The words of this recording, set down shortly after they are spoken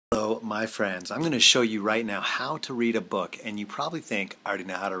So, my friends, I'm going to show you right now how to read a book. And you probably think, I already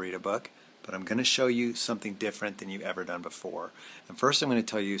know how to read a book, but I'm going to show you something different than you've ever done before. And first, I'm going to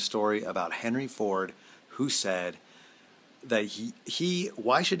tell you a story about Henry Ford, who said that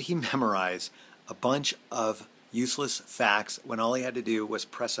why should he memorize a bunch of useless facts when all he had to do was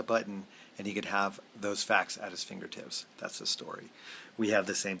press a button and he could have those facts at his fingertips. That's the story. We have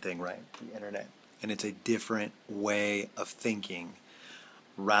the same thing, right? The internet. And it's a different way of thinking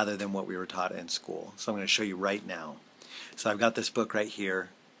rather than what we were taught in school. So I'm going to show you right now. So I've got this book right here.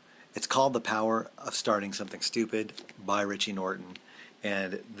 It's called The Power of Starting Something Stupid by Richie Norton.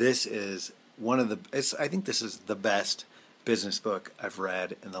 And this is I think this is the best business book I've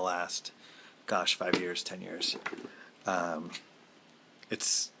read in the last, 5 years, 10 years.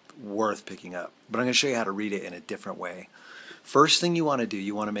 It's worth picking up. But I'm going to show you how to read it in a different way. First thing you want to do,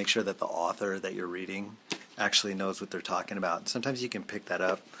 you want to make sure that the author that you're reading actually knows what they're talking about. Sometimes you can pick that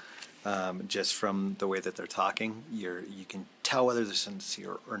up just from the way that they're talking. You can tell whether they're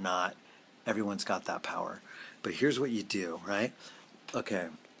sincere or not. Everyone's got that power. But here's what you do, right? Okay,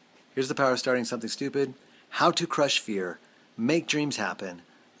 here's the power of starting something stupid. How to crush fear, make dreams happen,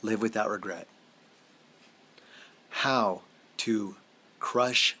 live without regret. How to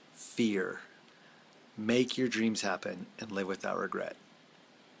crush fear, make your dreams happen, and live without regret.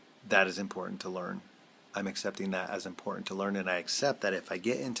 That is important to learn. I'm accepting that as important to learn, and I accept that if I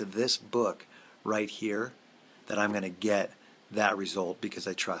get into this book right here, that I'm going to get that result because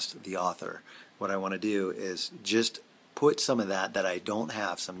I trust the author. What I want to do is just put some of that I don't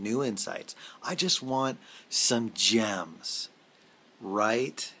have, some new insights. I just want some gems,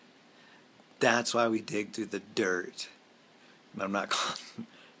 right? That's why we dig through the dirt. And I'm not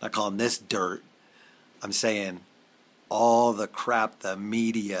calling this dirt. I'm saying all the crap, the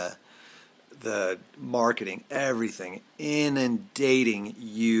media, the marketing, everything inundating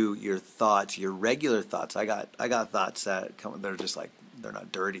you, your thoughts, your regular thoughts. I got thoughts that they're just like, they're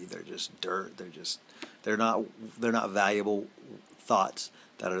not dirty, they're just dirt. They're not valuable thoughts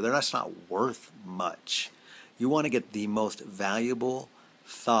they're just not worth much. You want to get the most valuable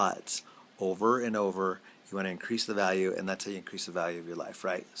thoughts over and over. You want to increase the value, and that's how you increase the value of your life,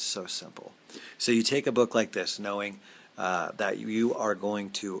 right? So simple. So you take a book like this knowing that you are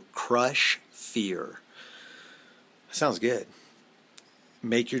going to crush fear. Sounds good.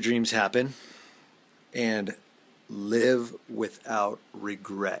 Make your dreams happen and live without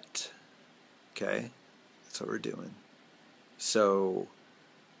regret. Okay? That's what we're doing. So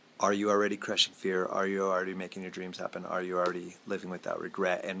are you already crushing fear? Are you already making your dreams happen? Are you already living without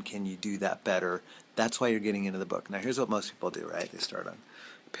regret? And can you do that better? That's why you're getting into the book. Now, here's what most people do, right? They start on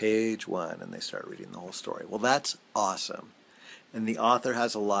page 1 and they start reading the whole story. Well, that's awesome. And the author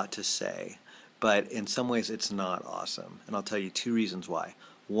has a lot to say, but in some ways it's not awesome. And I'll tell you 2 reasons why.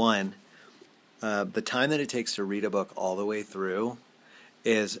 One, the time that it takes to read a book all the way through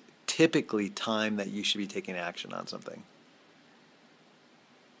is typically time that you should be taking action on something.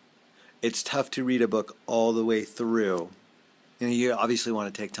 It's tough to read a book all the way through. And you obviously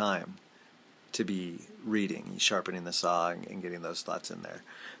want to take time to be reading, sharpening the saw and getting those thoughts in there.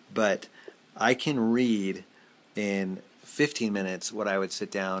 But I can read in 15 minutes what I would sit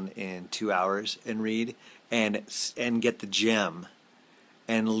down in 2 hours and read and get the gem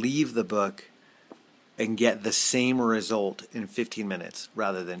and leave the book and get the same result in 15 minutes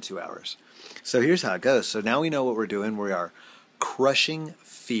rather than 2 hours. So here's how it goes. So now we know what we're doing. We are crushing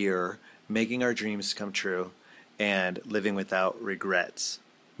fear, making our dreams come true, and living without regrets.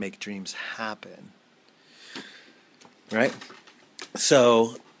 Make dreams happen. Right?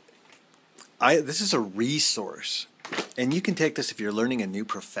 So this is a resource. And you can take this if you're learning a new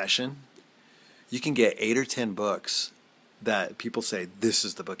profession. You can get 8 or 10 books that people say, this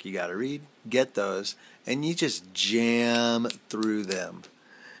is the book you got to read. Get those, and you just jam through them.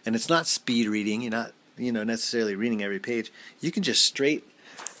 And it's not speed reading. You're not necessarily reading every page. You can just straight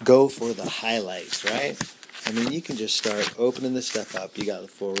go for the highlights, right? And then you can just start opening this stuff up. You got the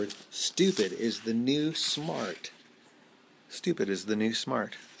forward. Stupid is the new smart. Stupid is the new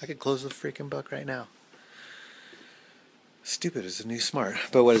smart. I could close the freaking book right now. Stupid is the new smart.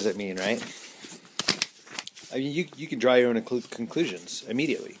 But what does it mean, right? I mean, you can draw your own conclusions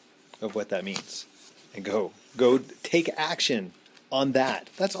immediately of what that means. And go take action on that.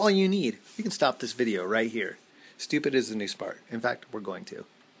 That's all you need. You can stop this video right here. Stupid is the new smart. In fact, we're going to.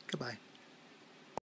 Goodbye.